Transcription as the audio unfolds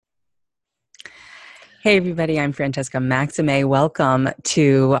Hey, everybody, I'm Francesca Maxime. Welcome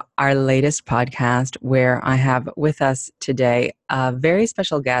to our latest podcast where I have with us today a very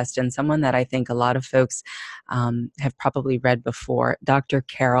special guest and someone that I think a lot of folks have probably read before, Dr.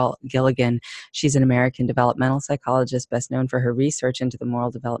 Carol Gilligan. She's an American developmental psychologist, best known for her research into the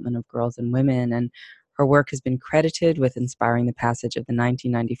moral development of girls and women, and her work has been credited with inspiring the passage of the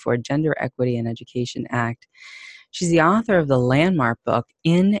 1994 Gender Equity and Education Act. She's the author of the landmark book,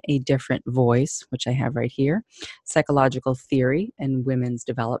 In a Different Voice, which I have right here, Psychological Theory and Women's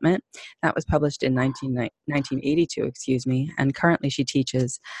Development. That was published in 1982, and currently she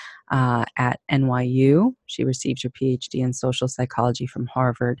teaches at NYU. She received her PhD in social psychology from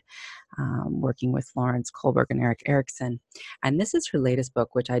Harvard, working with Lawrence Kohlberg and Erik Erikson. And this is her latest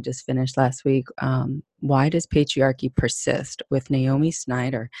book, which I just finished last week, Why Does Patriarchy Persist? With Naomi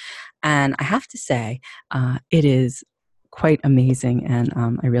Snyder. And I have to say, it is quite amazing, and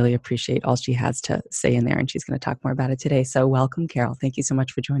I really appreciate all she has to say in there, and she's going to talk more about it today. So welcome, Carol. Thank you so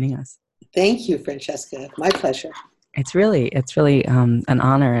much for joining us. Thank you, Francesca. My pleasure. It's really an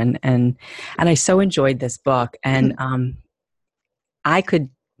honor, and I so enjoyed this book, and I could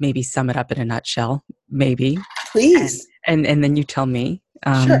maybe sum it up in a nutshell, maybe. Please. And then you tell me.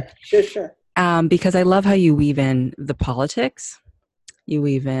 Sure. Because I love how you weave in the politics, you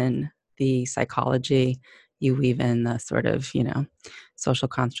weave in the psychology, you weave in the sort of, social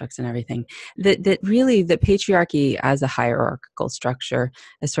constructs and everything. That really, the patriarchy as a hierarchical structure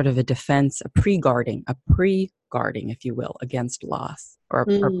is sort of a defense, a pre-guarding, if you will, against loss or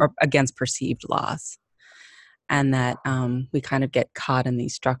against perceived loss. And that we kind of get caught in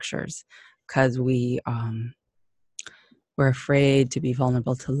these structures because we're afraid to be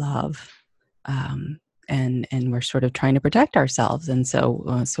vulnerable to love. And we're sort of trying to protect ourselves. And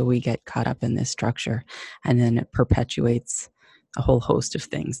so we get caught up in this structure, and then it perpetuates a whole host of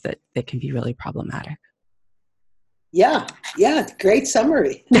things that can be really problematic. Yeah. Great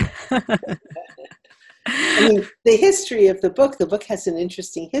summary. I mean, the history of the book has an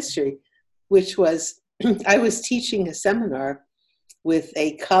interesting history, which was, I was teaching a seminar with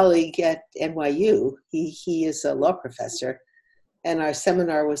a colleague at NYU. He is a law professor. And our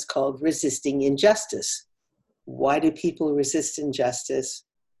seminar was called Resisting Injustice. Why do people resist injustice?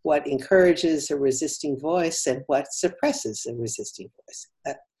 What encourages a resisting voice and what suppresses a resisting voice?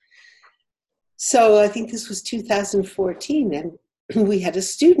 So I think this was 2014, and we had a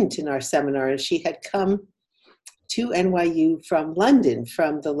student in our seminar, and she had come to NYU from London,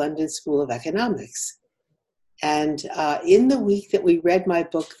 from the London School of Economics. And in the week that we read my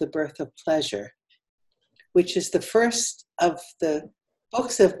book, The Birth of Pleasure, which is the first of the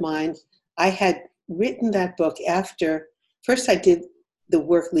books of mine. I had written that book after, first I did the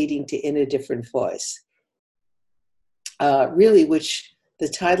work leading to In a Different Voice, really, which the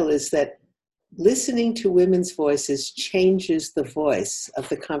title is that listening to women's voices changes the voice of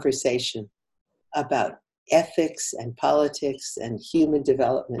the conversation about ethics and politics and human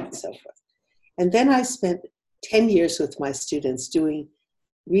development and so forth. And then I spent 10 years with my students doing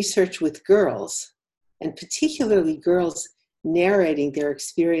research with girls, and particularly girls narrating their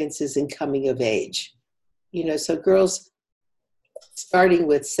experiences in coming of age. So girls starting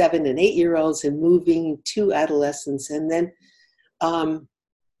with 7 and 8-year-olds and moving to adolescence. And then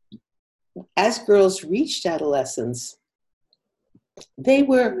as girls reached adolescence, they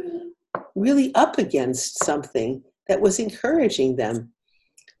were really up against something that was encouraging them.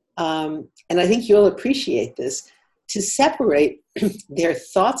 And I think you'll appreciate this, to separate their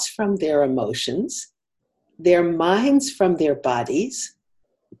thoughts from their emotions, their minds from their bodies,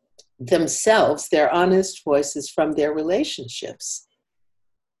 themselves, their honest voices from their relationships.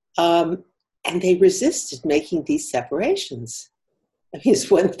 And they resisted making these separations. I mean, as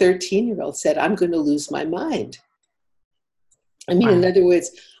one 13-year-old said, I'm going to lose my mind. I mean, in other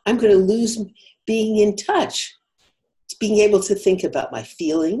words, I'm going to lose being in touch, being able to think about my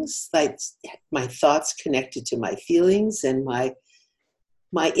feelings, like my thoughts connected to my feelings and my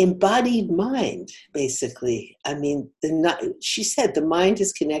embodied mind, basically. I mean, she said the mind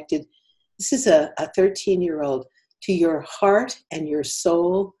is connected. This is a 13-year-old to your heart and your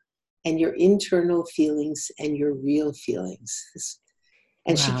soul and your internal feelings and your real feelings.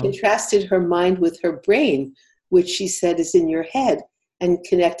 And wow. She contrasted her mind with her brain, which she said is in your head and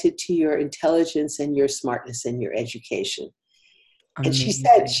connected to your intelligence and your smartness and your education. And she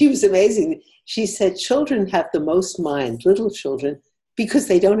said, she was amazing. She said, children have the most mind, little children, because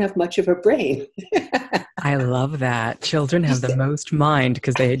they don't have much of a brain. I love that. Children have the most mind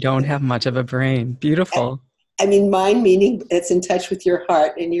because they don't have much of a brain. Beautiful. I mean, mind meaning it's in touch with your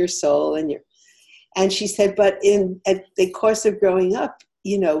heart and your soul and she said, but at the course of growing up,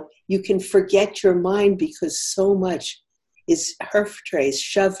 you can forget your mind because so much is her phrase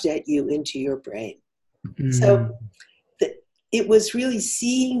shoved at you into your brain. So it was really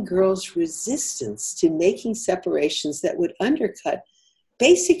seeing girls' resistance to making separations that would undercut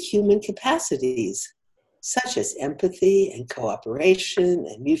basic human capacities, such as empathy and cooperation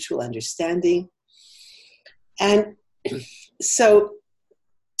and mutual understanding. And so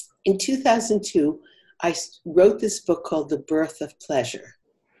in 2002, I wrote this book called The Birth of Pleasure.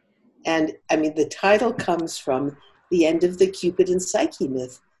 And I mean, the title comes from the end of the Cupid and Psyche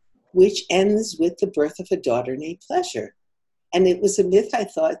myth, which ends with the birth of a daughter named Pleasure. And it was a myth, I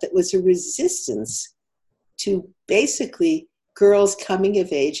thought, that was a resistance to basically girls coming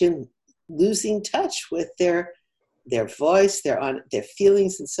of age and losing touch with their voice, their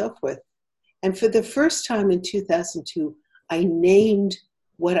feelings, and so forth. And for the first time in 2002, I named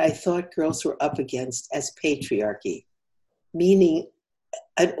what I thought girls were up against as patriarchy, meaning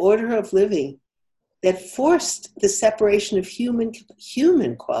an order of living that forced the separation of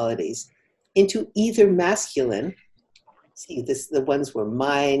human qualities into either masculine, the ones were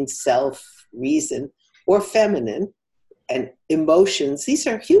mind, self, reason, or feminine, and emotions. These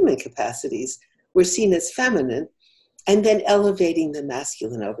are human capacities, were seen as feminine, and then elevating the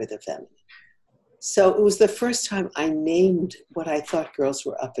masculine over the feminine. So it was the first time I named what I thought girls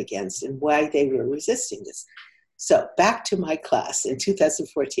were up against and why they were resisting this. So back to my class in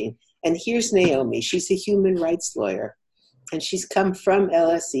 2014, and here's Naomi. She's a human rights lawyer, and she's come from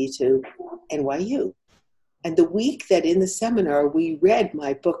LSE to NYU. And the week that in the seminar we read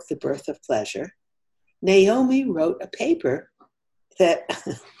my book, The Birth of Pleasure, Naomi wrote a paper that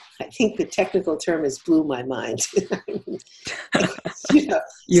I think the technical term is blew my mind.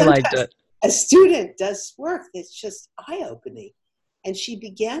 You liked it. A student does work that's just eye-opening. And she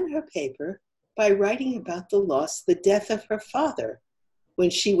began her paper by writing about the death of her father when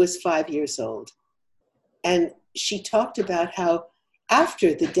she was 5 years old. And she talked about how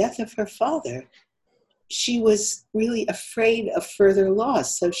after the death of her father, she was really afraid of further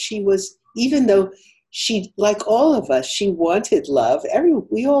loss. So she was, even though she, like all of us, she wanted love.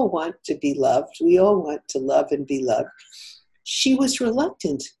 We all want to be loved. We all want to love and be loved. She was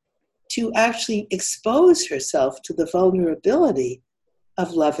reluctant to actually expose herself to the vulnerability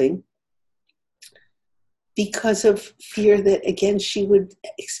of loving because of fear that, again, she would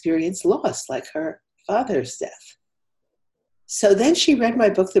experience loss like her father's death. So then she read my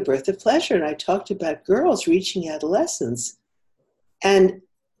book, The Birth of Pleasure, and I talked about girls reaching adolescence. And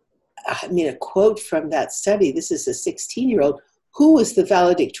I mean, a quote from that study, this is a 16-year-old who was the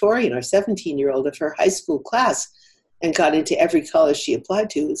valedictorian or 17-year-old of her high school class and got into every college she applied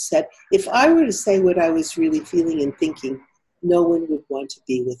to, said, if I were to say what I was really feeling and thinking, no one would want to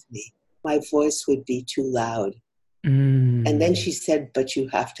be with me. My voice would be too loud. And then she said, but you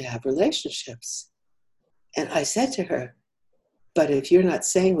have to have relationships. And I said to her, but if you're not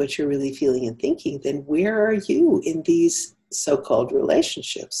saying what you're really feeling and thinking, then where are you in these so-called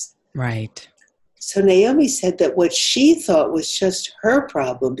relationships? Right. So Naomi said that what she thought was just her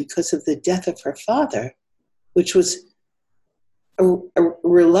problem because of the death of her father, which was a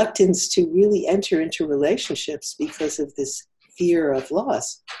reluctance to really enter into relationships because of this fear of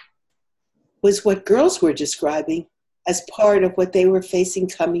loss, was what girls were describing as part of what they were facing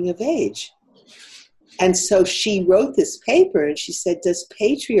coming of age. And so she wrote this paper and she said, does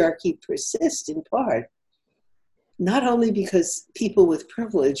patriarchy persist in part? Not only because people with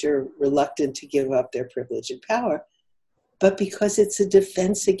privilege are reluctant to give up their privilege and power, but because it's a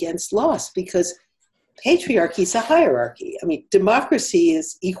defense against loss, because patriarchy is a hierarchy. I mean, democracy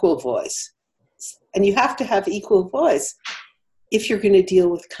is equal voice. And you have to have equal voice if you're going to deal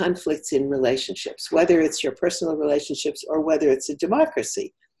with conflicts in relationships, whether it's your personal relationships or whether it's a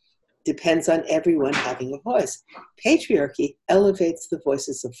democracy. Depends on everyone having a voice. Patriarchy elevates the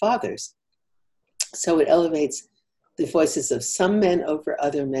voices of fathers. So it elevates the voices of some men over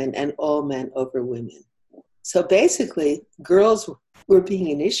other men and all men over women. So basically, girls were being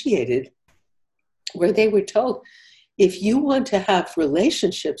initiated where they were told, if you want to have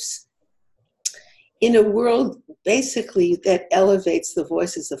relationships in a world basically that elevates the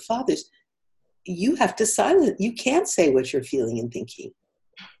voices of fathers, you have to silence. You can't say what you're feeling and thinking.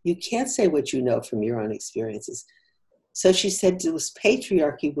 You can't say what you know from your own experiences. So she said it was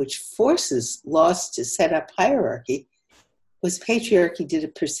patriarchy which forces loss to set up hierarchy. Was patriarchy did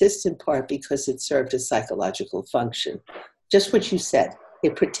it persist in part because it served a psychological function. Just what you said.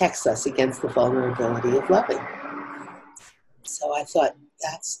 It protects us against the vulnerability of loving. So I thought,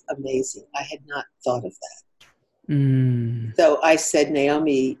 that's amazing. I had not thought of that. So I said,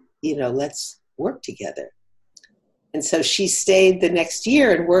 Naomi, let's work together. And so she stayed the next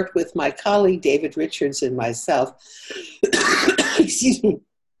year and worked with my colleague, David Richards, and myself. Excuse me.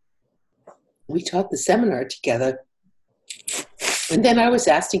 We taught the seminar together. And then I was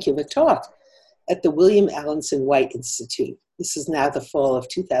asked to give a talk at the William Alanson White Institute. This is now the fall of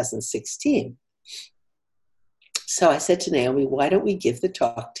 2016. So I said to Naomi, why don't we give the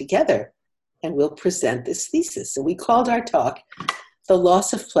talk together and we'll present this thesis? And we called our talk The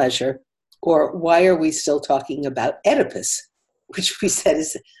Loss of Pleasure, or Why Are We Still Talking About Oedipus, which we said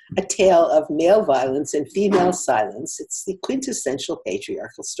is a tale of male violence and female silence. It's the quintessential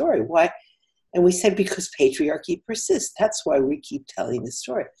patriarchal story. Why? And we said because patriarchy persists. That's why we keep telling the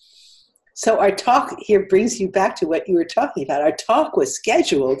story. So our talk here brings you back to what you were talking about. Our talk was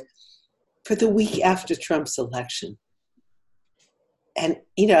scheduled for the week after Trump's election. And,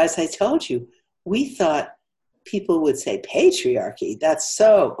 as I told you, we thought people would say patriarchy, that's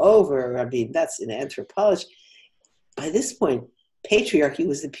so over. I mean, that's in anthropology. By this point, patriarchy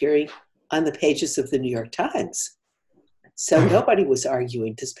was appearing on the pages of the New York Times. So nobody was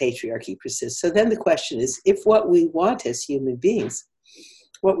arguing, does patriarchy persist? So then the question is, if what we want as human beings,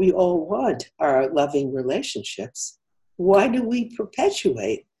 what we all want are loving relationships, why do we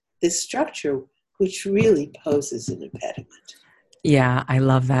perpetuate this structure which really poses an impediment? Yeah, I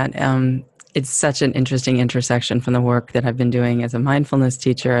love that. It's such an interesting intersection from the work that I've been doing as a mindfulness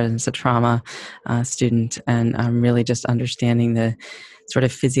teacher and as a trauma student, and really just understanding the sort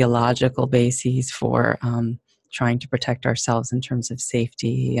of physiological bases for trying to protect ourselves in terms of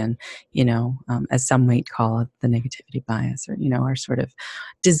safety and, as some might call it, the negativity bias, or, our sort of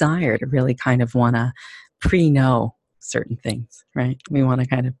desire to really kind of want to pre-know certain things, right? We want to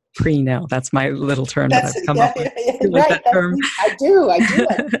kind of pre-know. That's my little term that I've come up with. Right. That term. I do.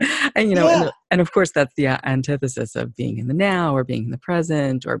 And, and of course, that's the antithesis of being in the now, or being in the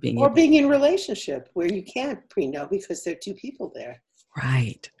present, or being in relationship where you can't pre-know because there are two people there.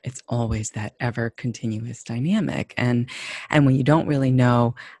 Right. It's always that ever continuous dynamic. And when you don't really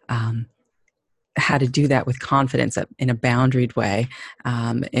know how to do that with confidence in a boundaried way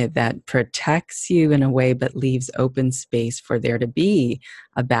that protects you in a way but leaves open space for there to be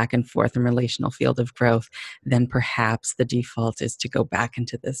a back and forth and relational field of growth, then perhaps the default is to go back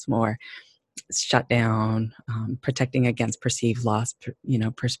into this more shut down, protecting against perceived loss,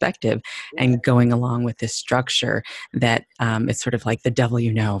 perspective, and going along with this structure that is sort of like the devil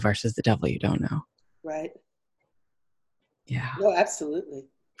you know versus the devil you don't know. Right. Yeah. No, absolutely.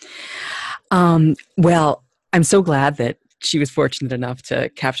 Well, I'm so glad that she was fortunate enough to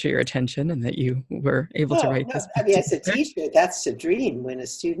capture your attention and that you were able to write this. I mean, as a teacher, that's the dream, when a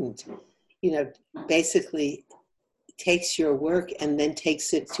student, basically takes your work and then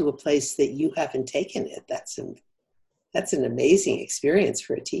takes it to a place that you haven't taken it. That's an amazing experience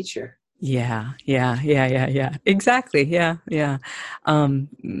for a teacher. Yeah. Exactly. Yeah.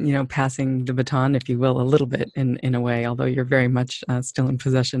 Passing the baton, if you will, a little bit in a way, although you're very much still in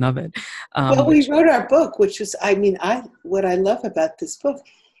possession of it. We wrote our book, which is, what I love about this book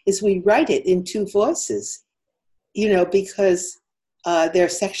is we write it in two voices, because there are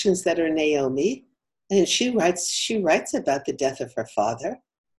sections that are Naomi, and she writes about the death of her father.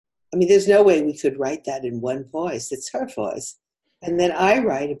 I mean, there's no way we could write that in one voice. It's her voice. And then I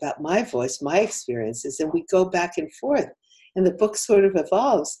write about my voice, my experiences, and we go back and forth. And the book sort of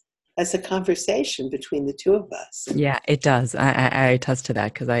evolves as a conversation between the two of us. Yeah, it does. I attest to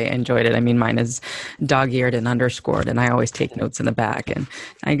that because I enjoyed it. I mean, mine is dog-eared and underscored, and I always take notes in the back. And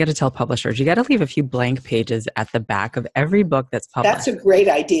I got to tell publishers, you got to leave a few blank pages at the back of every book that's published. That's a great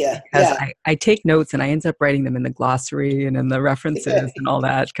idea. Because I take notes and I end up writing them in the glossary and in the references and all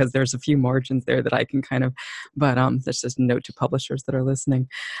that, because there's a few margins there that I can kind of, but that's just a note to publishers that are listening.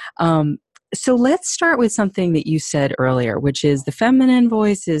 So let's start with something that you said earlier, which is the feminine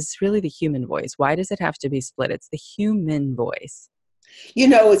voice is really the human voice. Why does it have to be split? It's the human voice.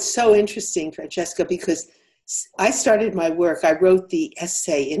 It's so interesting, Francesca, because I started my work, I wrote the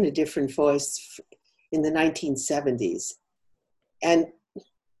essay in a different voice in the 1970s. And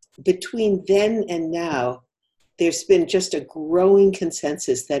between then and now, there's been just a growing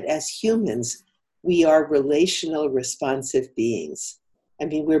consensus that as humans, we are relational, responsive beings. I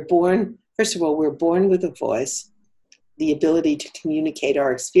mean, first of all, we're born with a voice, the ability to communicate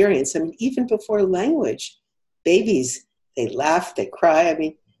our experience. I mean, even before language, babies, they laugh, they cry,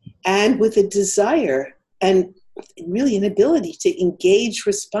 and with a desire and really an ability to engage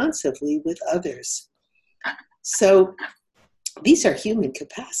responsively with others. So these are human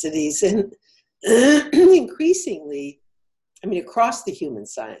capacities, and increasingly, across the human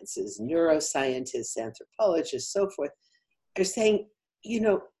sciences, neuroscientists, anthropologists, so forth, are saying,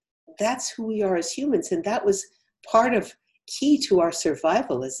 that's who we are as humans. And that was part of key to our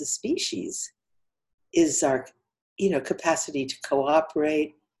survival as a species is our, capacity to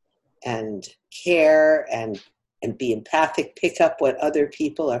cooperate and care and be empathic, pick up what other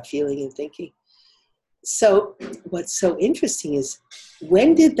people are feeling and thinking. So what's so interesting is,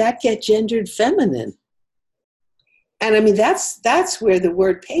 when did that get gendered feminine? And I mean, that's where the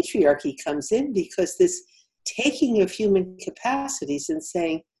word patriarchy comes in, because this taking of human capacities and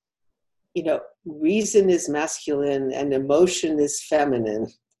saying, reason is masculine and emotion is feminine,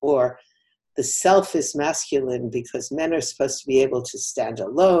 or the self is masculine because men are supposed to be able to stand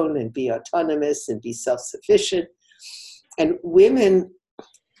alone and be autonomous and be self-sufficient. And women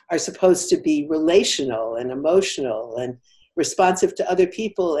are supposed to be relational and emotional and responsive to other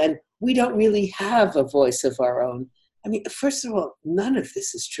people. And we don't really have a voice of our own. I mean, first of all, none of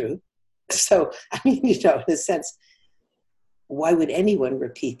this is true. So, I mean, in a sense, why would anyone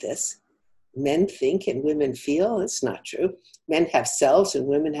repeat this? Men think and women feel. It's not true. Men have selves and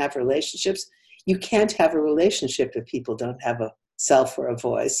women have relationships. You can't have a relationship if people don't have a self or a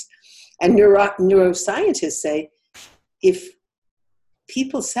voice. And neuroscientists say, if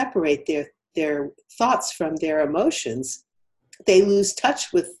people separate their thoughts from their emotions, they lose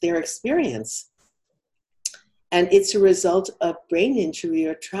touch with their experience. And it's a result of brain injury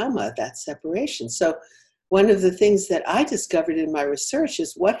or trauma, that separation. So one of the things that I discovered in my research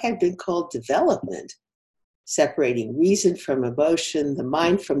is what had been called development, separating reason from emotion, the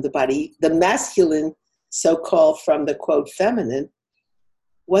mind from the body, the masculine, so-called, from the, quote, feminine,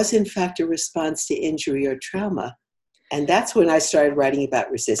 was in fact a response to injury or trauma. And that's when I started writing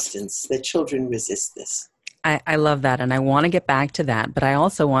about resistance, that children resist this. I love that. And I want to get back to that, but I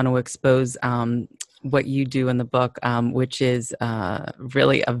also want to expose what you do in the book, which is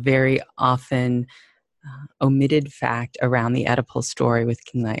really a very often omitted fact around the Oedipal story with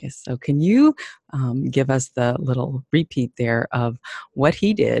King Laius. So can you give us the little repeat there of what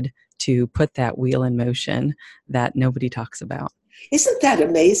he did to put that wheel in motion that nobody talks about? Isn't that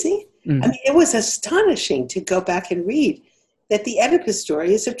amazing? I mean, it was astonishing to go back and read that the Oedipus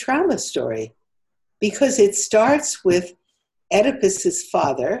story is a trauma story, because it starts with Oedipus's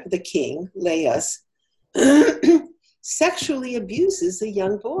father, the king, Laius, sexually abuses a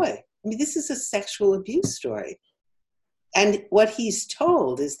young boy. I mean, this is a sexual abuse story. And what he's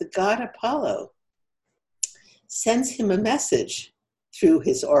told is the god Apollo sends him a message through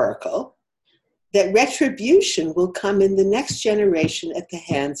his oracle that retribution will come in the next generation at the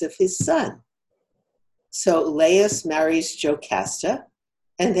hands of his son. So Laius marries Jocasta,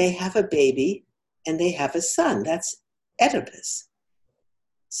 and they have a baby, and they have a son. That's Oedipus.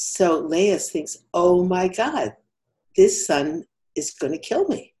 So Laius thinks, oh my God, this son is going to kill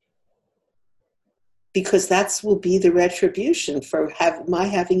me, because that will be the retribution for my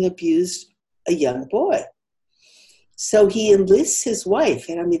having abused a young boy. So he enlists his wife.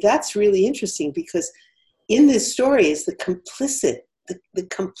 And I mean, that's really interesting, because in this story is the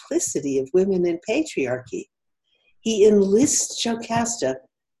complicity of women in patriarchy. He enlists Jocasta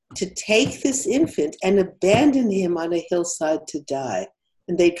to take this infant and abandon him on a hillside to die.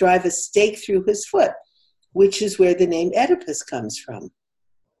 And they drive a stake through his foot, which is where the name Oedipus comes from,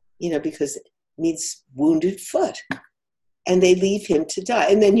 because it means wounded foot. And they leave him to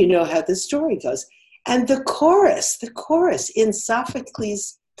die. And then you know how the story goes. And the chorus in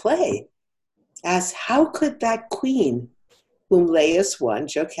Sophocles' play asks, how could that queen whom Laius won,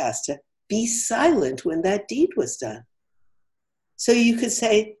 Jocasta, be silent when that deed was done? So you could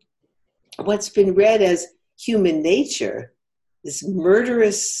say what's been read as human nature, this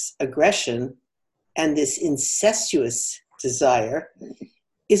murderous aggression and this incestuous desire,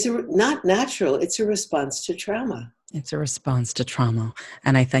 is not natural. It's a response to trauma. It's a response to trauma.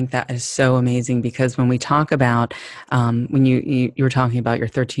 And I think that is so amazing, because when we talk about, when you were talking about your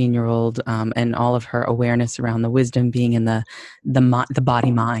 13-year-old and all of her awareness around the wisdom being in the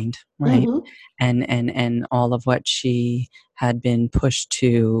body mind, right? Mm-hmm. And all of what she had been pushed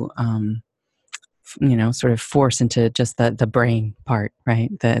to, sort of force into just the brain part, right?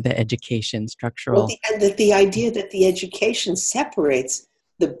 The education, structural. Well, and the idea that the education separates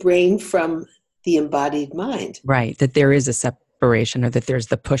the brain from the embodied mind. Right, that there is a separation, or that there's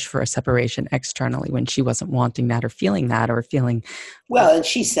the push for a separation externally when she wasn't wanting that or feeling that or feeling. Well, and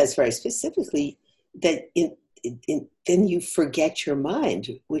she says very specifically that then you forget your mind,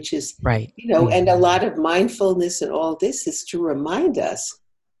 which is, right. And a lot of mindfulness and all this is to remind us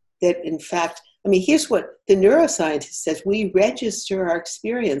that, in fact, I mean, here's what the neuroscientist says: we register our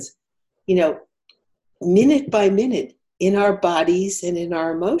experience, minute by minute in our bodies and in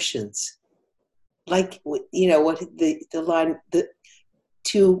our emotions. Like, what the line,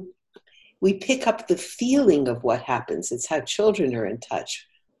 we pick up the feeling of what happens. It's how children are in touch,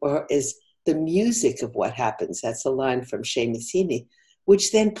 or is the music of what happens. That's a line from Seamus Heaney,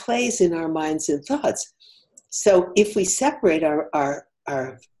 which then plays in our minds and thoughts. So if we separate our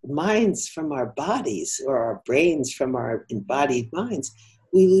minds from our bodies, or our brains from our embodied minds,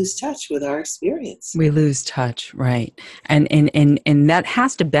 we lose touch with our experience. We lose touch, right? And that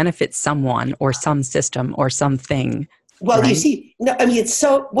has to benefit someone or some system or something. Well, right? You see, no, I mean, it's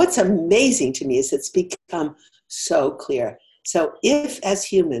so, what's amazing to me is it's become so clear. So if as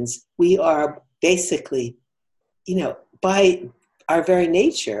humans, we are basically, by our very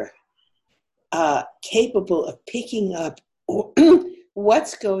nature, capable of picking up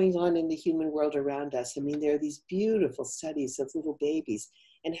what's going on in the human world around us. I mean, there are these beautiful studies of little babies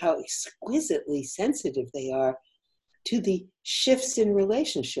and how exquisitely sensitive they are to the shifts in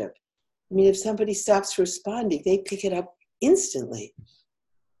relationship. I mean, if somebody stops responding, they pick it up instantly.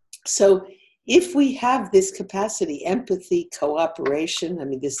 So if we have this capacity, empathy, cooperation, I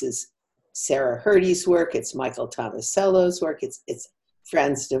mean, this is Sarah Hrdy's work, it's Michael Tomasello's work, it's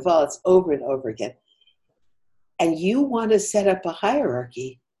Frans de Waal, it's over and over again. And you want to set up a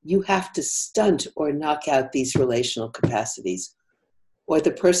hierarchy, you have to stunt or knock out these relational capacities, or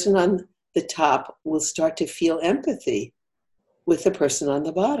the person on the top will start to feel empathy with the person on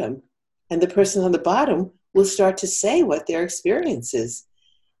the bottom. And the person on the bottom will start to say what their experience is.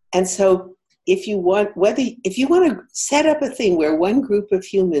 And so if you want to set up a thing where one group of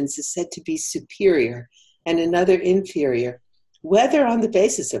humans is said to be superior and another inferior, whether on the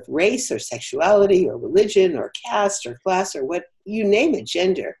basis of race or sexuality or religion or caste or class or what, you name it,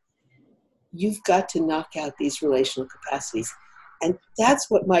 gender, you've got to knock out these relational capacities. And that's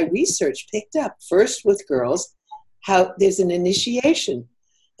what my research picked up. First with girls, how there's an initiation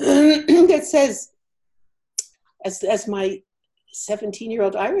that says, as my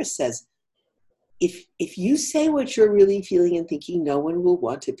 17-year-old Iris says, if you say what you're really feeling and thinking, no one will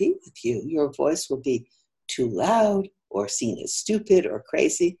want to be with you. Your voice will be too loud or seen as stupid or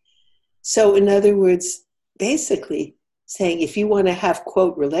crazy. So in other words, basically saying if you want to have,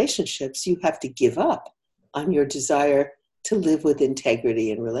 quote, relationships, you have to give up on your desire to live with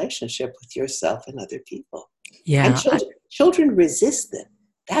integrity in relationship with yourself and other people. Yeah. And children resist them.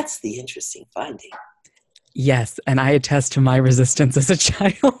 That's the interesting finding. Yes, and I attest to my resistance as a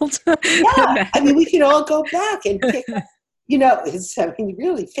child. Yeah, I mean, we can all go back and pick up,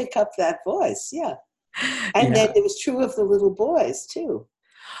 really pick up that voice, yeah. And then it was true of the little boys, too.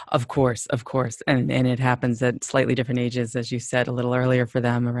 Of course. And it happens at slightly different ages, as you said a little earlier for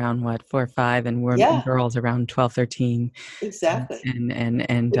them, around 4 or 5, and we're girls around 12, 13. Exactly.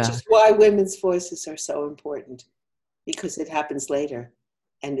 And which is why women's voices are so important, because it happens later.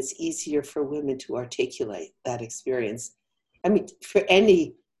 And it's easier for women to articulate that experience. I mean, for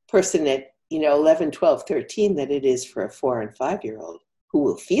any person at, 11, 12, 13, than it is for a 4 and 5-year-old who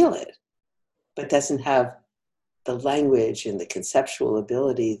will feel it, but doesn't have the language and the conceptual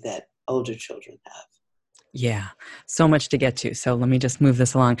ability that older children have. Yeah, so much to get to. So let me just move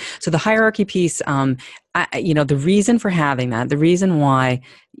this along. So the hierarchy piece, the reason for having that, the reason why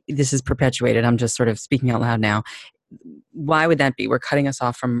this is perpetuated, I'm just sort of speaking out loud now. Why would that be? We're cutting us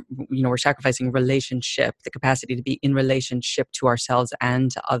off from, we're sacrificing relationship, the capacity to be in relationship to ourselves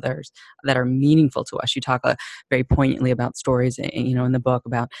and to others that are meaningful to us. You talk very poignantly about stories, in the book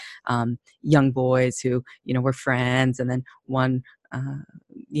about young boys who, were friends, and then one,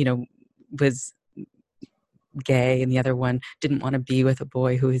 was gay and the other one didn't want to be with a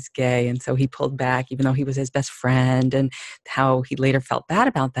boy who is gay, and so he pulled back even though he was his best friend, and how he later felt bad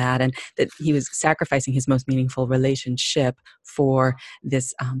about that, and that he was sacrificing his most meaningful relationship for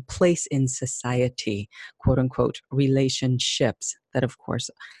this place in society, quote unquote relationships that of course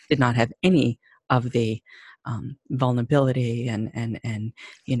did not have any of the vulnerability and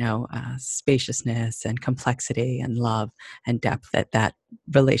spaciousness and complexity and love and depth that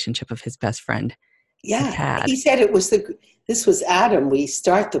relationship of his best friend. Yeah, he said this was Adam. We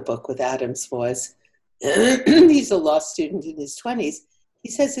start the book with Adam's voice. He's a law student in his 20s. He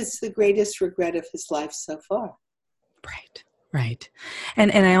says it's the greatest regret of his life so far. Right.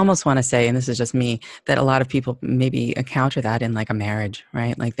 And I almost want to say, and this is just me, that a lot of people maybe encounter that in like a marriage,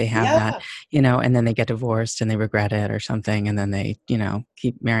 right? Like they have that, and then they get divorced and they regret it or something. And then they,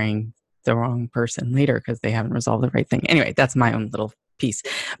 keep marrying the wrong person later because they haven't resolved the right thing. Anyway, that's my own little piece.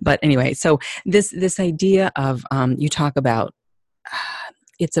 But anyway, so this idea of, you talk about,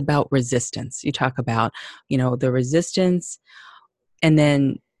 it's about resistance. You talk about, the resistance. And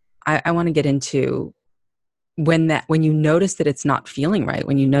then I want to get into when you notice that it's not feeling right,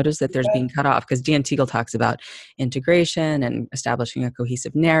 when you notice that there's being cut off, because Dan Teagle talks about integration and establishing a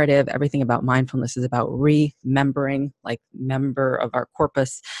cohesive narrative. Everything about mindfulness is about remembering, like member of our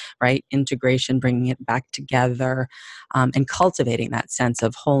corpus, right? Integration, bringing it back together, and cultivating that sense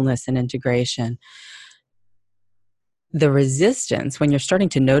of wholeness and integration. The resistance, when you're starting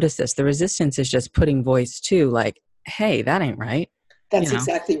to notice this, the resistance is just putting voice to, like, hey, that ain't right. That's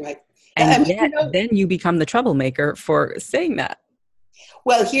exactly right. And yet, then you become the troublemaker for saying that.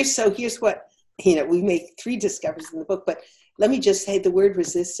 Well, here's what, we make 3 discoveries in the book, but let me just say the word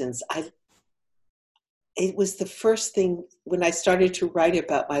resistance. It was the first thing when I started to write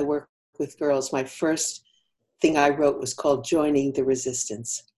about my work with girls. My first thing I wrote was called Joining the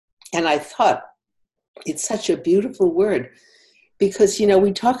Resistance. And I thought it's such a beautiful word because,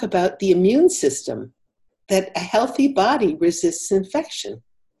 we talk about the immune system, that a healthy body resists infection.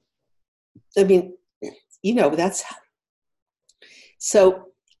 I mean, that's so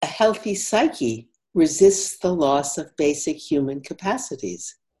a healthy psyche resists the loss of basic human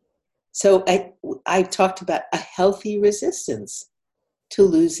capacities. So I talked about a healthy resistance to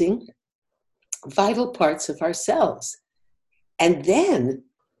losing vital parts of ourselves. And then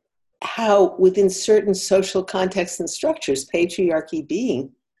how within certain social contexts and structures, patriarchy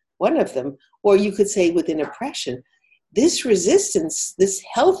being one of them, or you could say within oppression, this resistance, this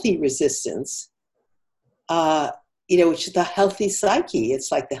healthy resistance, which is the healthy psyche, it's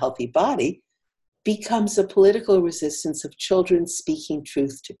like the healthy body, becomes a political resistance of children speaking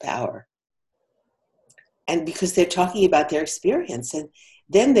truth to power. And because they're talking about their experience, and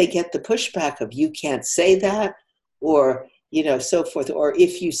then they get the pushback of, you can't say that, or, so forth, or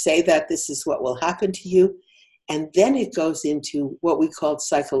if you say that, this is what will happen to you. And then it goes into what we called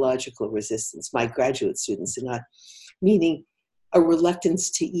psychological resistance, my graduate students and I, meaning a reluctance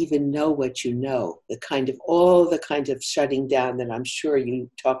to even know what you know, all the kind of shutting down that I'm sure you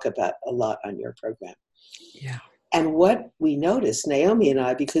talk about a lot on your program. Yeah. And what we noticed, Naomi and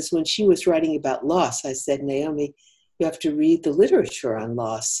I, because when she was writing about loss, I said, Naomi, you have to read the literature on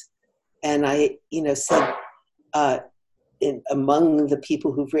loss. And I, said, among the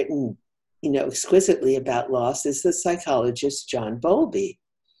people who've written, exquisitely about loss is the psychologist John Bowlby.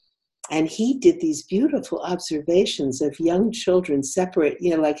 And he did these beautiful observations of young children separate,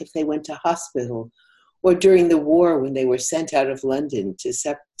 like if they went to hospital or during the war when they were sent out of London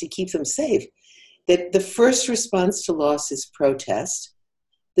to keep them safe, that the first response to loss is protest.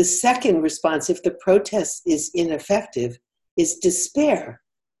 The second response, if the protest is ineffective, is despair.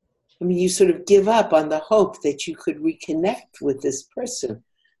 I mean, you sort of give up on the hope that you could reconnect with this person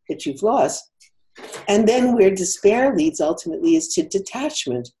that you've lost. And then where despair leads ultimately is to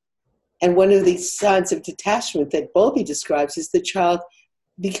detachment. And one of the signs of detachment that Bowlby describes is the child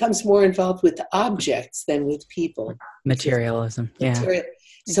becomes more involved with objects than with people. Materialism, yeah.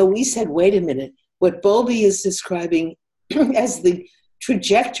 So we said, wait a minute, what Bowlby is describing as the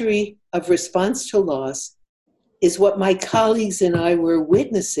trajectory of response to loss is what my colleagues and I were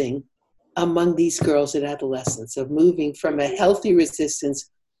witnessing among these girls at adolescence, of moving from a healthy resistance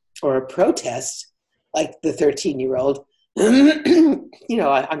or a protest, like the 13-year-old, I'm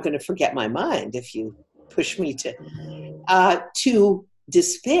going to forget my mind if you push me to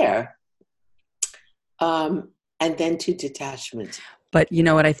despair, and then to detachment. But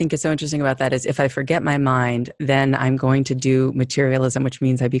what I think is so interesting about that is if I forget my mind, then I'm going to do materialism, which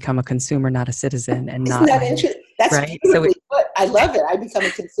means I become a consumer, not a citizen. And Isn't that interesting? That's right. So I love it. I become a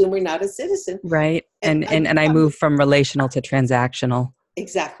consumer, not a citizen. Right. And I move from relational to transactional.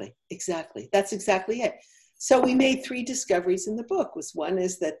 Exactly. That's exactly it. So we made 3 discoveries in the book. One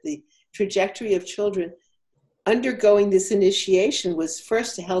is that the trajectory of children undergoing this initiation was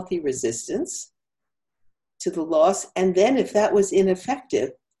first a healthy resistance to the loss, and then if that was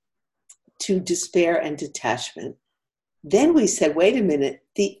ineffective, to despair and detachment. Then we said, wait a minute,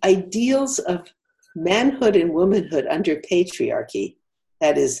 the ideals of manhood and womanhood under patriarchy,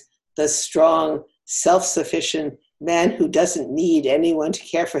 that is the strong, self-sufficient man who doesn't need anyone to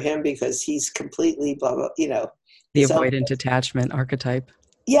care for him because he's completely blah, blah, the avoidant attachment archetype.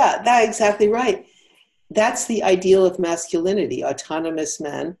 Yeah, that's exactly right. That's the ideal of masculinity, autonomous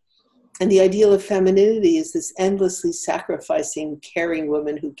man. And the ideal of femininity is this endlessly sacrificing, caring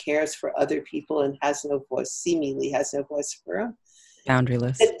woman who cares for other people and seemingly has no voice of her own.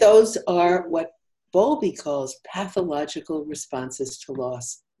 Boundaryless. That those are what Bowlby calls pathological responses to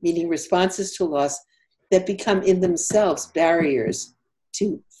loss, meaning responses to loss that become in themselves barriers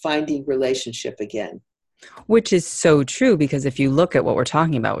to finding relationship again. Which is so true, because if you look at what we're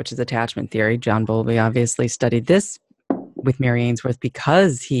talking about, which is attachment theory, John Bowlby obviously studied this with Mary Ainsworth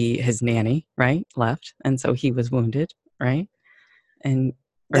because his nanny, right, left. And so he was wounded, right? And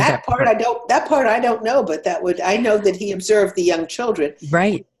or is That part I don't know, but I know that he observed the young children.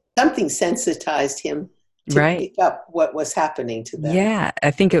 right, Something sensitized him to right. pick up what was happening to them. Yeah,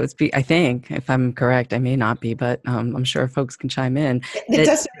 I think I think, if I'm correct, I may not be, but I'm sure folks can chime in. It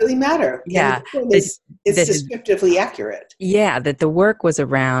doesn't really matter. I mean, Yeah, the point that, is, it's that his, descriptively accurate. yeah, that the work was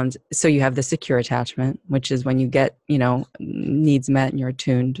around. So you have the secure attachment, which is when you get, needs met and you're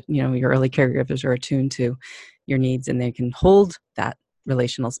attuned, your early caregivers are attuned to your needs and they can hold that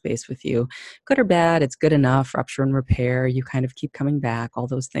relational space with you. Good or bad, it's good enough, rupture and repair. You kind of keep coming back, all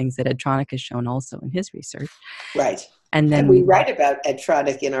those things that Ed Tronick has shown also in his research. Right. And then And we write about Ed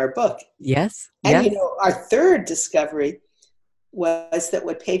Tronick in our book. yes. And, our third discovery was that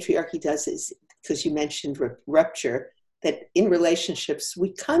what patriarchy does is, because you mentioned rupture, that in relationships,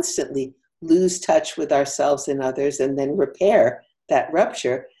 we constantly lose touch with ourselves and others and then repair that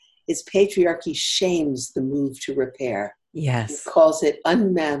rupture, is patriarchy shames the move to repair. Yes. It calls it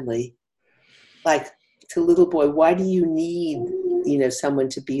unmanly. Like to little boy, why do you need, someone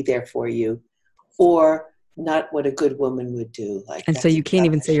to be there for you? Or not what a good woman would do. And so you can't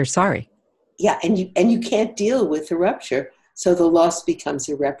even say you're sorry. Yeah, and you can't deal with the rupture, so the loss becomes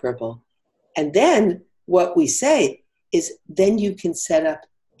irreparable. And then what we say is then you can set up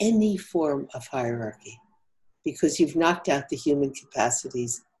any form of hierarchy because you've knocked out the human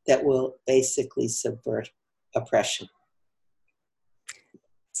capacities that will basically subvert oppression.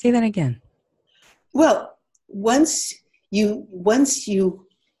 Say that again. Well, once you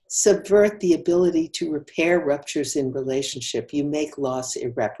subvert the ability to repair ruptures in relationship, you make loss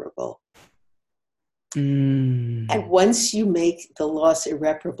irreparable. And once you make the loss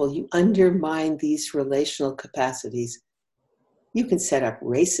irreparable, you undermine these relational capacities. You can set up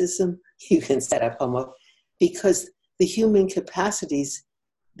racism, you can set up because the human capacities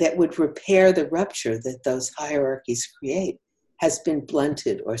that would repair the rupture that those hierarchies create has been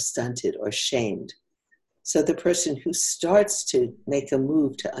blunted or stunted or shamed. So the person who starts to make a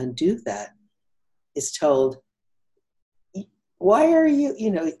move to undo that is told, why are you,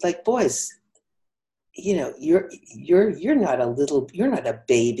 like boys, you're not you're not a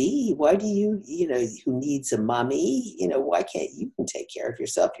baby. Why do you, who needs a mommy? Why can't you can take care of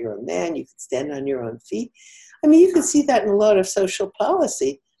yourself? You're a man, you can stand on your own feet. I mean, you can see that in a lot of social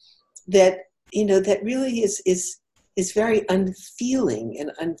policy that, that really is very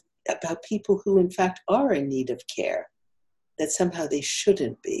unfeeling and about people who in fact are in need of care, that somehow they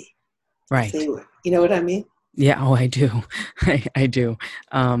shouldn't be. Right. You know what I mean? Yeah. Oh, I do. I do.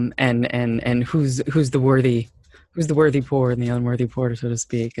 And who's the worthy poor and the unworthy poor, so to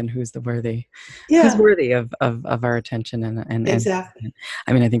speak, and who's worthy of our attention and exactly. And,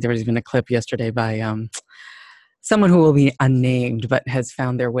 I mean, I think there was even a clip yesterday by someone who will be unnamed, but has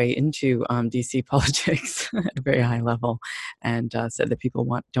found their way into DC politics at a very high level, and said that people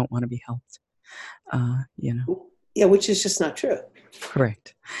don't want to be helped. Yeah, which is just not true.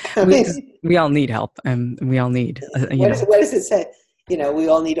 Correct. We all need help, and we all need. What does it say? We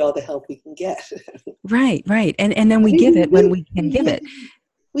all need all the help we can get. Right, and then we give it when we can give it.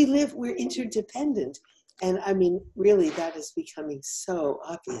 We're interdependent, and I mean, really, that is becoming so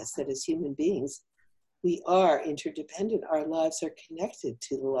obvious that as human beings, we are interdependent. Our lives are connected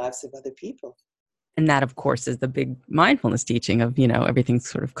to the lives of other people. And that, of course, is the big mindfulness teaching of, everything's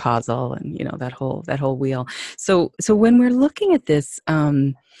sort of causal and, that whole wheel. So when we're looking at this,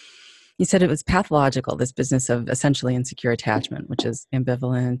 you said it was pathological, this business of essentially insecure attachment, which is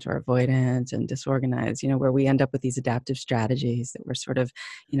ambivalent or avoidant and disorganized, where we end up with these adaptive strategies that we're sort of,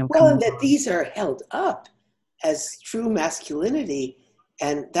 Well, and that these are held up as true masculinity.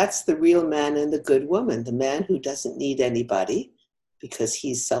 And that's the real man and the good woman, the man who doesn't need anybody because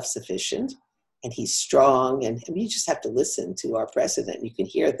he's self-sufficient and he's strong. And you just have to listen to our president. You can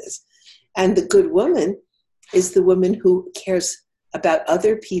hear this. And the good woman is the woman who cares about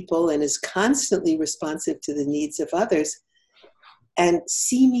other people and is constantly responsive to the needs of others and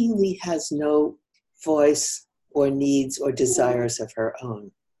seemingly has no voice or needs or desires of her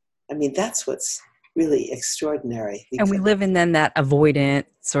own. I mean, that's what's really extraordinary. And we live in then that avoidant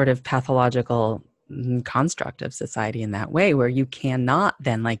sort of pathological construct of society in that way, where you cannot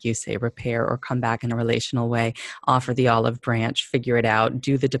then, like you say, repair or come back in a relational way, offer the olive branch, figure it out,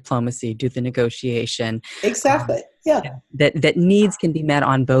 do the diplomacy, do the negotiation. Exactly. Yeah. That needs can be met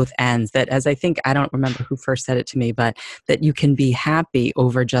on both ends. That, as I think, I don't remember who first said it to me, but that you can be happy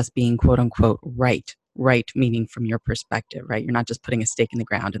over just being quote unquote right. Right, meaning from your perspective, right? You're not just putting a stake in the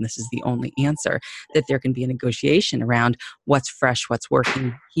ground and this is the only answer, that there can be a negotiation around what's fresh, what's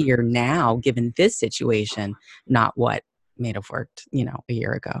working here now, given this situation, not what, may have worked, a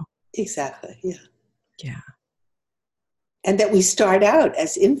year ago. Exactly. Yeah. Yeah. And that we start out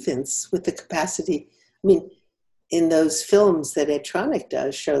as infants with the capacity. I mean, in those films that Edtronic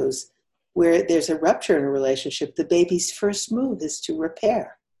does, shows where there's a rupture in a relationship, the baby's first move is to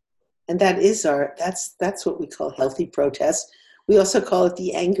repair. And that's what we call healthy protest. We also call it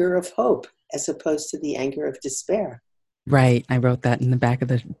the anger of hope, as opposed to the anger of despair. Right. I wrote that in the back of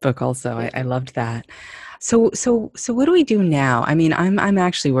the book also. I loved that. So what do we do now? I mean, I'm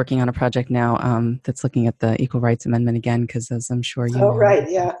actually working on a project now that's looking at the Equal Rights Amendment again, because as I'm sure you Oh, know, right,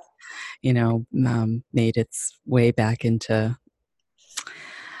 yeah. Made its way back into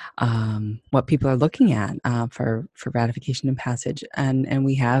what people are looking at for ratification and passage. And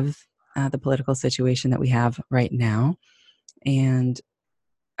we have the political situation that we have right now. And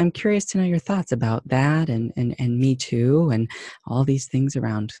I'm curious to know your thoughts about that and Me Too and all these things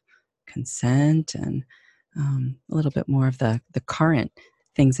around consent and a little bit more of the current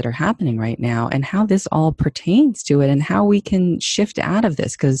things that are happening right now and how this all pertains to it and how we can shift out of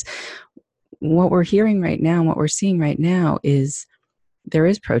this. Because what we're hearing right now, what we're seeing right now is there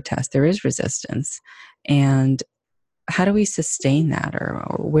is protest, there is resistance. And how do we sustain that?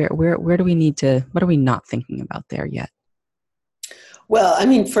 Or where do we need to, what are we not thinking about there yet? Well, I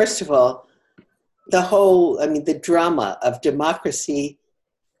mean, first of all, the drama of democracy,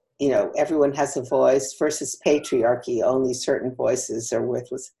 everyone has a voice versus patriarchy, only certain voices are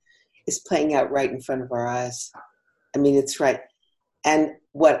worthless, is playing out right in front of our eyes. I mean, it's right. And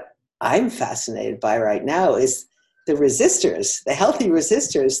what I'm fascinated by right now is the resistors, the healthy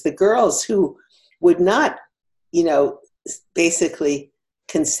resistors, the girls who would not, basically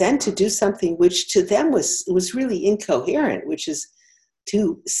consent to do something which to them was really incoherent, which is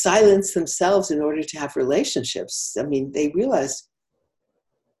to silence themselves in order to have relationships. I mean, they realized,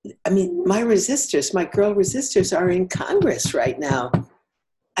 my girl resistors are in Congress right now.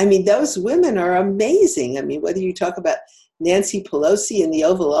 I mean, those women are amazing. I mean, whether you talk about Nancy Pelosi in the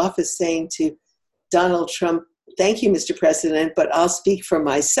Oval Office saying to Donald Trump, "Thank you, Mr. President, but I'll speak for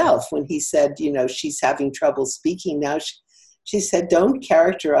myself," when he said, she's having trouble speaking now. She said, "Don't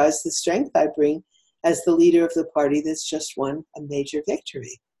characterize the strength I bring as the leader of the party that's just won a major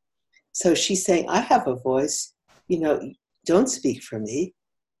victory." So she's saying, I have a voice, don't speak for me.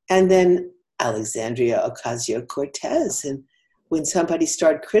 And then Alexandria Ocasio-Cortez, and when somebody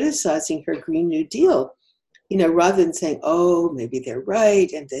started criticizing her Green New Deal, rather than saying, oh, maybe they're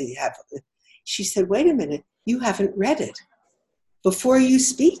right, and she said, wait a minute, you haven't read it. Before you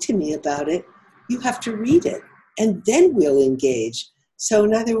speak to me about it, you have to read it, and then we'll engage. So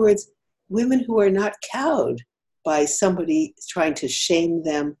in other words, women who are not cowed by somebody trying to shame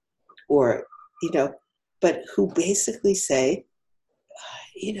them or, but who basically say,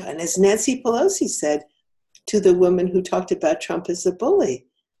 and as Nancy Pelosi said to the woman who talked about Trump as a bully,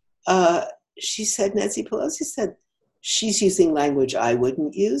 Nancy Pelosi said, she's using language I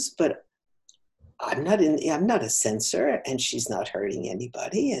wouldn't use, but I'm not a censor, and she's not hurting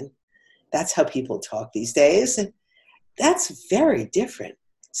anybody. And that's how people talk these days. And that's very different.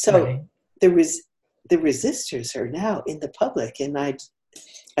 So Right. the resistors are now in the public. And I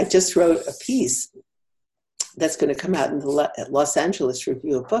just wrote a piece that's going to come out in the Los Angeles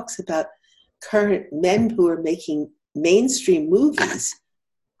Review of Books about current men who are making mainstream movies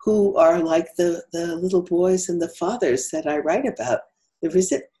who are like the little boys and the fathers that I write about.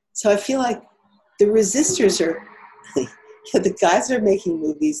 So I feel like the resistors are, the guys are making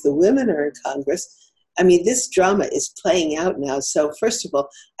movies, the women are in Congress. I mean, this drama is playing out now. So first of all,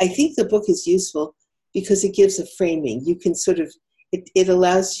 I think the book is useful because it gives a framing. You can sort of, it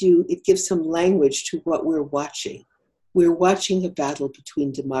allows you, it gives some language to what we're watching. We're watching a battle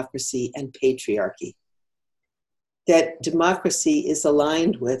between democracy and patriarchy. That democracy is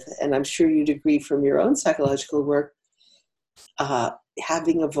aligned with, and I'm sure you'd agree from your own psychological work,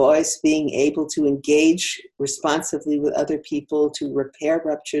 having a voice, being able to engage responsively with other people, to repair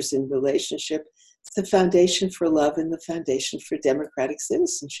ruptures in relationship. It's the foundation for love and the foundation for democratic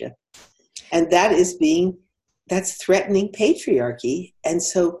citizenship. And that's threatening patriarchy. And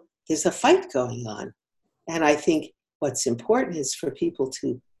so there's a fight going on. And I think what's important is for people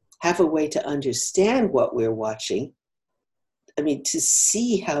to have a way to understand what we're watching. I mean, to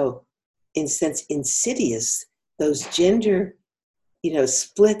see how, in a sense, insidious those gender,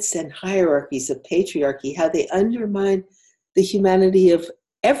 splits and hierarchies of patriarchy, how they undermine the humanity of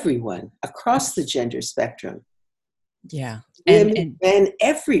everyone across the gender spectrum. Yeah. Women, men,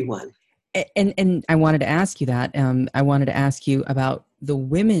 everyone. And I wanted to ask you that. I wanted to ask you about the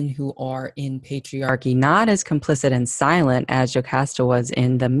women who are in patriarchy, not as complicit and silent as Jocasta was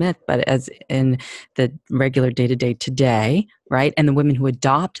in the myth, but as in the regular day-to-day today, right? And the women who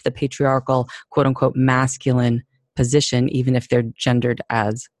adopt the patriarchal, quote unquote, masculine position, even if they're gendered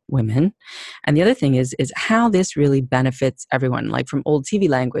as women. And the other thing is how this really benefits everyone. Like from old TV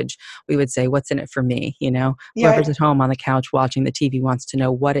language, we would say, what's in it for me? You know, whoever's at home on the couch watching the TV wants to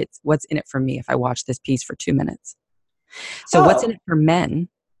know what's in it for me if I watch this piece for 2 minutes. So what's in it for men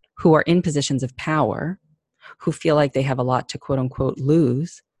who are in positions of power, who feel like they have a lot to quote unquote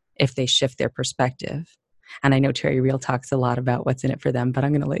lose if they shift their perspective? And I know Terry Real talks a lot about what's in it for them, but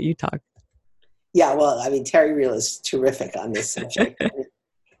I'm going to let you talk. Yeah, well, I mean, Terry Real is terrific on this subject.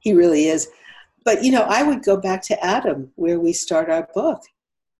 He really is. But, you know, I would go back to Adam, where we start our book.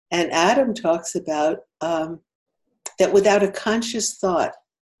 And Adam talks about that without a conscious thought,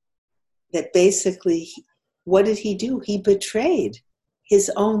 that basically, what did he do? He betrayed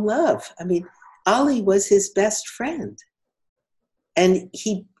his own love. I mean, Ali was his best friend. And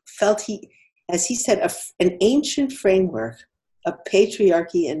he felt as he said, an ancient framework of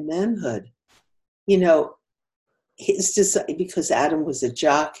patriarchy and manhood. You know, because Adam was a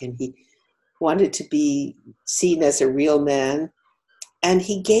jock and he wanted to be seen as a real man. And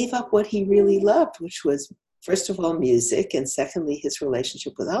he gave up what he really loved, which was, first of all, music, and secondly, his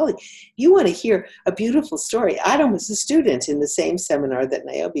relationship with Ali. You want to hear a beautiful story. Adam was a student in the same seminar that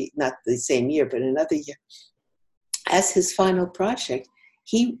Niobe, not the same year, but another year. As his final project,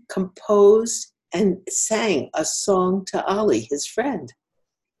 he composed and sang a song to Ali, his friend,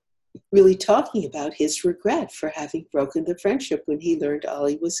 really talking about his regret for having broken the friendship when he learned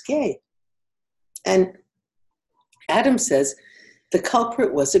Ali was gay. And Adam says the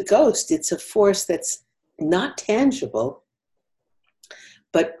culprit was a ghost. It's a force that's not tangible,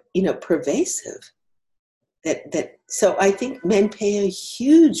 but, you know, pervasive. So I think men pay a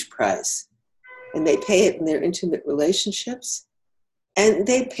huge price, and they pay it in their intimate relationships, and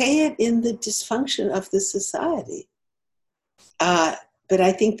they pay it in the dysfunction of the society. But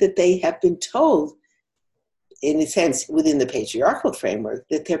I think that they have been told, in a sense, within the patriarchal framework,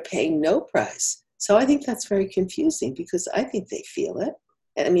 that they're paying no price. So I think that's very confusing, because I think they feel it.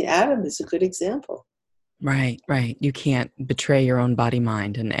 And I mean, Adam is a good example. Right. You can't betray your own body,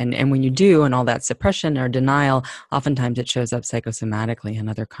 mind. And when you do, and all that suppression or denial, oftentimes it shows up psychosomatically in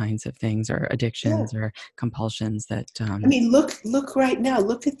other kinds of things, or addictions or compulsions that... I mean, look right now,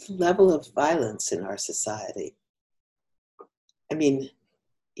 look at the level of violence in our society. I mean,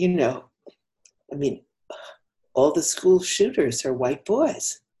 you know, all the school shooters are white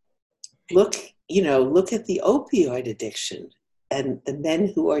boys. Look at the opioid addiction and the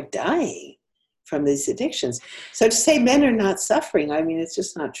men who are dying from these addictions. So to say men are not suffering, I mean, it's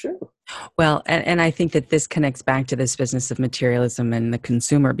just not true. Well, and I think that this connects back to this business of materialism and the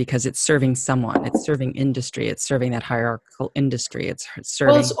consumer, because it's serving someone, it's serving industry, it's serving that hierarchical industry, it's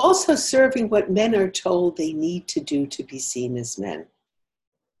serving... Well, it's also serving what men are told they need to do to be seen as men.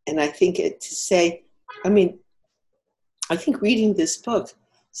 And I think I think reading this book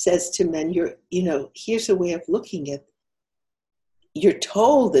says to men, here's a way of looking at, you're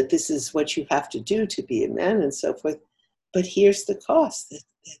told that this is what you have to do to be a man and so forth, but here's the cost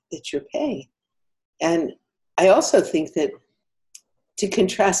that you're paying. And I also think that to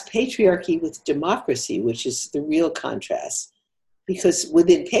contrast patriarchy with democracy, which is the real contrast, because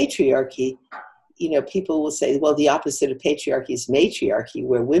within patriarchy, people will say, well, the opposite of patriarchy is matriarchy,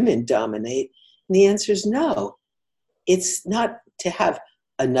 where women dominate. And the answer is no. It's not to have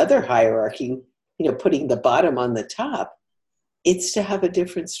another hierarchy, putting the bottom on the top. It's to have a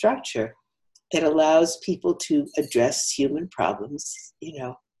different structure that allows people to address human problems,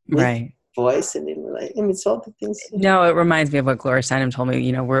 with right. voice and in relation. I mean, it's all the things. No, it reminds me of what Gloria Steinem told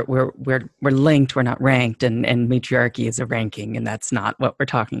me. We're linked, we're not ranked, and matriarchy is a ranking, and that's not what we're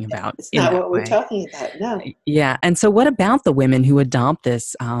talking about. It's not what we're talking about. No. Yeah, and so what about the women who adopt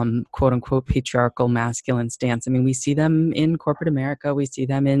this quote unquote patriarchal masculine stance? I mean, we see them in corporate America, we see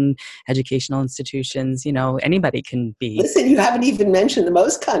them in educational institutions. Anybody can be. Listen, you haven't even mentioned the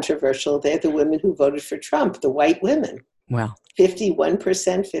most controversial. They're the women who voted for Trump, the white women. Well, 51%,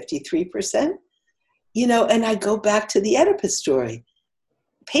 53%, and I go back to the Oedipus story.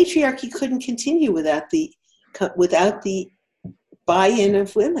 Patriarchy couldn't continue without the buy-in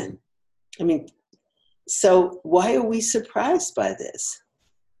of women. I mean, so why are we surprised by this?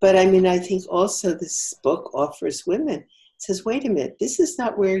 But I mean, I think also this book offers women, it says, wait a minute, this is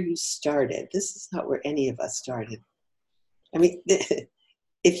not where you started. This is not where any of us started. I mean,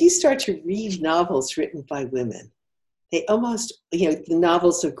 if you start to read novels written by women, they almost, the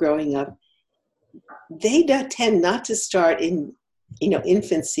novels of growing up, they tend not to start in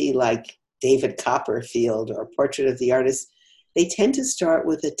infancy, like David Copperfield or Portrait of the Artist, they tend to start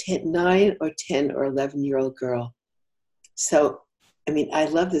with a 9 or 10 or 11-year-old girl. So, I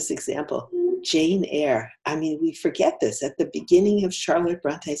love this example. Jane Eyre. We forget this. At the beginning of Charlotte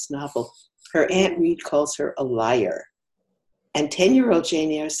Bronte's novel, her Aunt Reed calls her a liar. And 10-year-old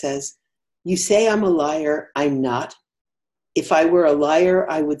Jane Eyre says, "You say I'm a liar. I'm not. If I were a liar,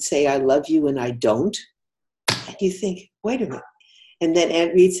 I would say I love you and I don't." And you think, wait a minute. And then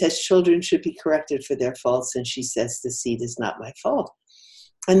Aunt Reed says children should be corrected for their faults, and she says deceit is not my fault.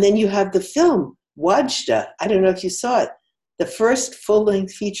 And then you have the film, Wajda. I don't know if you saw it. The first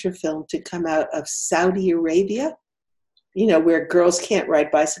full-length feature film to come out of Saudi Arabia, where girls can't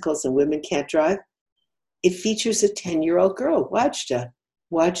ride bicycles and women can't drive. It features a 10-year-old girl, Wajda.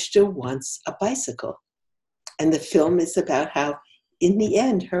 Wajda wants a bicycle. And the film is about how, in the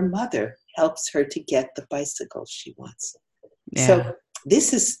end, her mother helps her to get the bicycle she wants. Yeah. So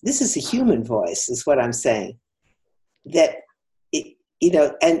this is a human voice, is what I'm saying. That,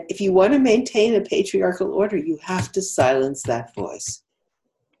 and if you want to maintain a patriarchal order, you have to silence that voice.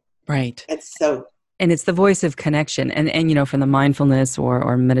 Right. And it's the voice of connection. And from the mindfulness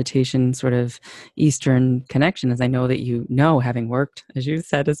or meditation sort of Eastern connection, as I know that having worked, as you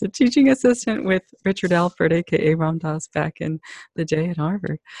said, as a teaching assistant with Richard Alpert, aka Ram Dass, back in the day at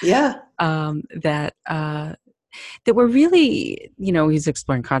Harvard. Yeah. That we're really, he's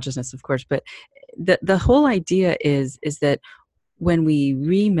exploring consciousness, of course, but the whole idea is that when we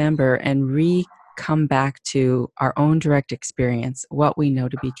remember and come back to our own direct experience, what we know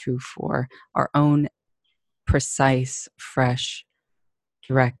to be true for our own precise, fresh,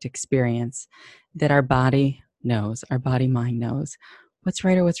 direct experience, that our body knows, our body mind knows what's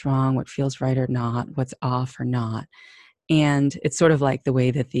right or what's wrong, what feels right or not, what's off or not. And it's sort of like the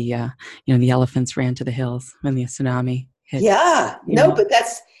way that the elephants ran to the hills when the tsunami hit. Yeah, but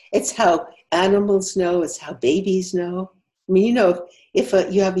it's how animals know. It's how babies know. If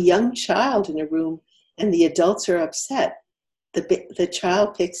you have a young child in a room and the adults are upset, the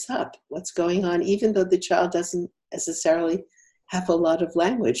child picks up what's going on, even though the child doesn't necessarily have a lot of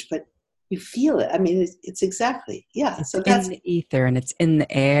language, but you feel it. It's exactly, yeah. It's so that's in the ether and it's in the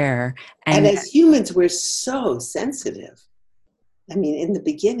air. And as humans, we're so sensitive. In the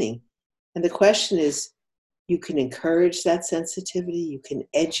beginning. And the question is, you can encourage that sensitivity, you can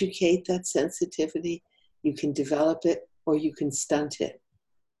educate that sensitivity, you can develop it, or you can stunt it.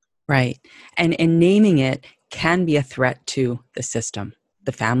 Right. And naming it can be a threat to the system,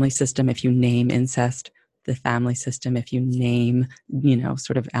 the family system, if you name incest, the family system, if you name,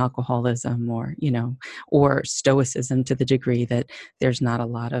 sort of alcoholism or stoicism, to the degree that there's not a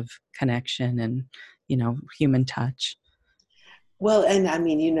lot of connection and, human touch. Well, and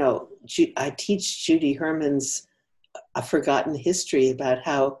I teach Judy Herman's A Forgotten History about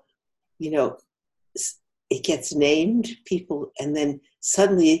how, it gets named, people, and then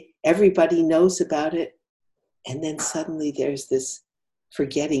suddenly everybody knows about it. And then suddenly there's this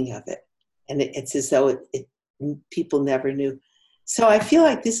forgetting of it. And it's as though people never knew. So I feel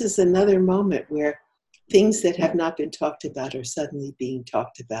like this is another moment where things that have not been talked about are suddenly being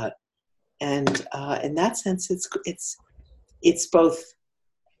talked about. And in that sense, it's both,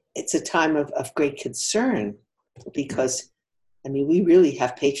 it's a time of great concern because, we really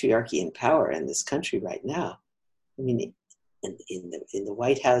have patriarchy and power in this country right now. In the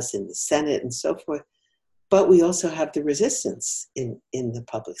White House, in the Senate, and so forth. But we also have the resistance in the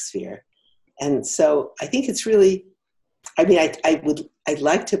public sphere. And so I think it's really, I'd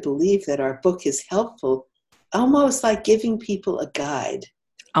like to believe that our book is helpful, almost like giving people a guide.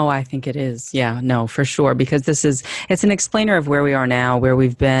 Oh, I think it is. Yeah, no, for sure. Because it's an explainer of where we are now, where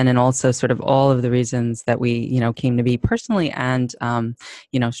we've been, and also sort of all of the reasons that we, came to be personally and,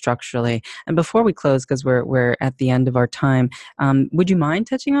 structurally. And before we close, because we're at the end of our time, would you mind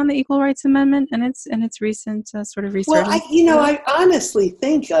touching on the Equal Rights Amendment and its recent sort of resurgence? Well, I honestly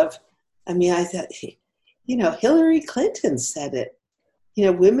think of, I thought, Hillary Clinton said it.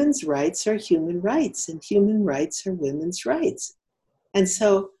 Women's rights are human rights, and human rights are women's rights. And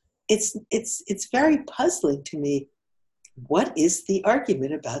so it's very puzzling to me. What is the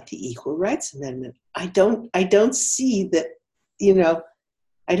argument about the Equal Rights Amendment? I don't see that,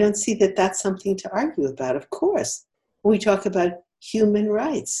 I don't see that that's something to argue about. Of course, when we talk about human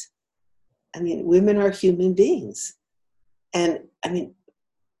rights, women are human beings. And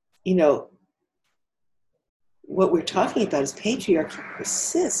what we're talking about is patriarchy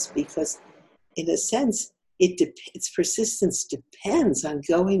persists because, in a sense, its persistence depends on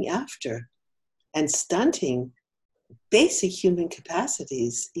going after and stunting basic human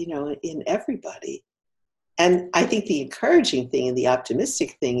capacities, in everybody. And I think the encouraging thing and the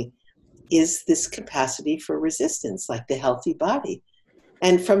optimistic thing is this capacity for resistance, like the healthy body.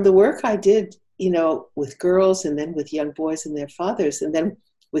 And from the work I did, with girls and then with young boys and their fathers, and then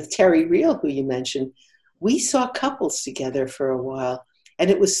with Terry Real, who you mentioned, we saw couples together for a while. And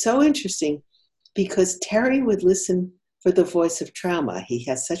it was so interesting because Terry would listen for the voice of trauma. He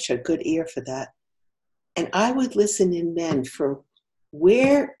has such a good ear for that. And I would listen in men for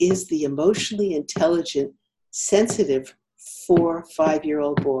where is the emotionally intelligent, sensitive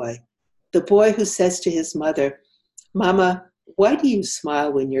 4-5-year-old boy? The boy who says to his mother, "Mama, why do you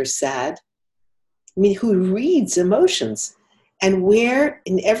smile when you're sad?" I mean, who reads emotions. And where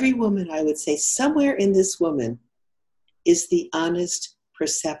in every woman, I would say, somewhere in this woman is the honest,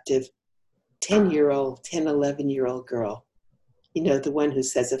 perceptive 10-year-old, 10, 11-year-old girl. The one who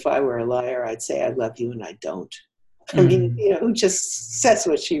says, if I were a liar, I'd say I love you and I don't. I mean, who just says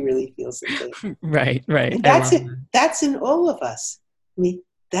what she really feels and thinks. Right. And that's it. That's in all of us. I mean,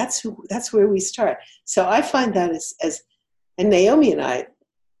 that's where we start. So I find that as and Naomi and I,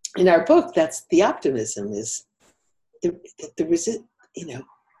 in our book, that's the optimism is the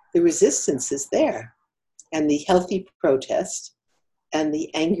resistance is there, and the healthy protest, and the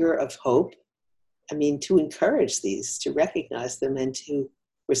anger of hope. I mean, to encourage these, to recognize them, and to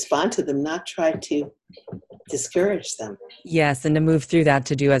respond to them, not try to discourage them. Yes, and to move through that,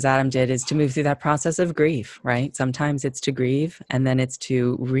 to do as Adam did, is to move through that process of grief, right? Sometimes it's to grieve, and then it's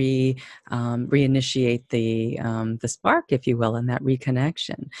to reinitiate the spark, if you will, and that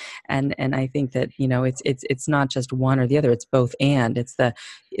reconnection. And I think that it's not just one or the other; it's both and. It's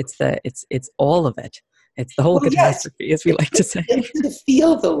all of it. It's the whole catastrophe, yes, as we like to say. To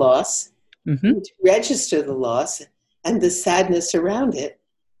feel the loss, to register the loss, and the sadness around it,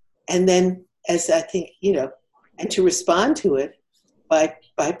 and then, as I think, and to respond to it by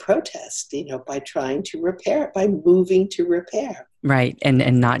protest, by trying to repair, by moving to repair. Right.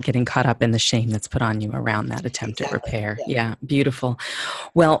 And not getting caught up in the shame that's put on you around that attempt at repair. Yeah. Beautiful.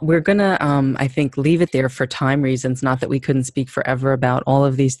 Well, we're going to, I think, leave it there for time reasons. Not that we couldn't speak forever about all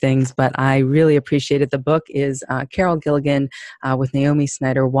of these things, but I really appreciate it. The book is Carol Gilligan with Naomi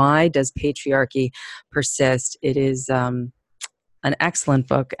Snyder, Why Does Patriarchy Persist? It is an excellent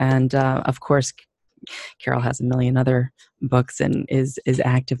book. And of course, Carol has a million other books and is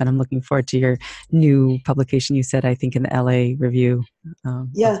active, and I'm looking forward to your new publication. You said, I think, in the LA Review.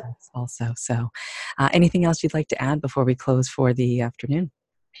 Also. So anything else you'd like to add before we close for the afternoon?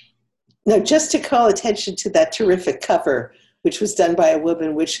 No, just to call attention to that terrific cover, which was done by a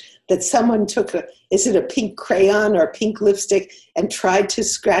woman, that someone took is it a pink crayon or pink lipstick, and tried to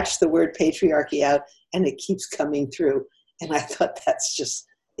scratch the word patriarchy out, and it keeps coming through. And I thought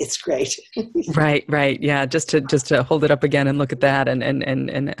it's great. Right. Yeah. Just to hold it up again and look at that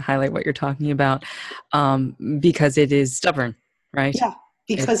and highlight what you're talking about, because it is stubborn, right? Yeah.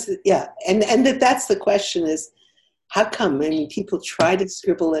 Because and that's the question is, how come? I mean, people try to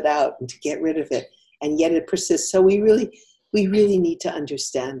scribble it out and to get rid of it, and yet it persists. So we really need to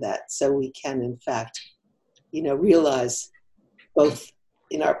understand that, so we can, in fact, realize both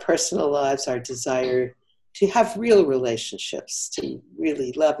in our personal lives our desire to have real relationships, to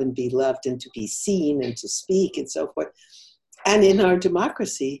really love and be loved, and to be seen and to speak and so forth. And in our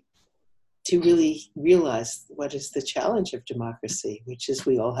democracy, to really realize what is the challenge of democracy, which is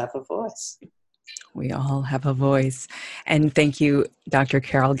we all have a voice. We all have a voice. And thank you, Dr.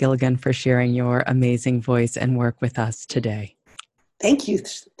 Carol Gilligan, for sharing your amazing voice and work with us today. Thank you.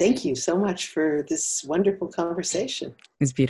 Thank you so much for this wonderful conversation. It's beautiful.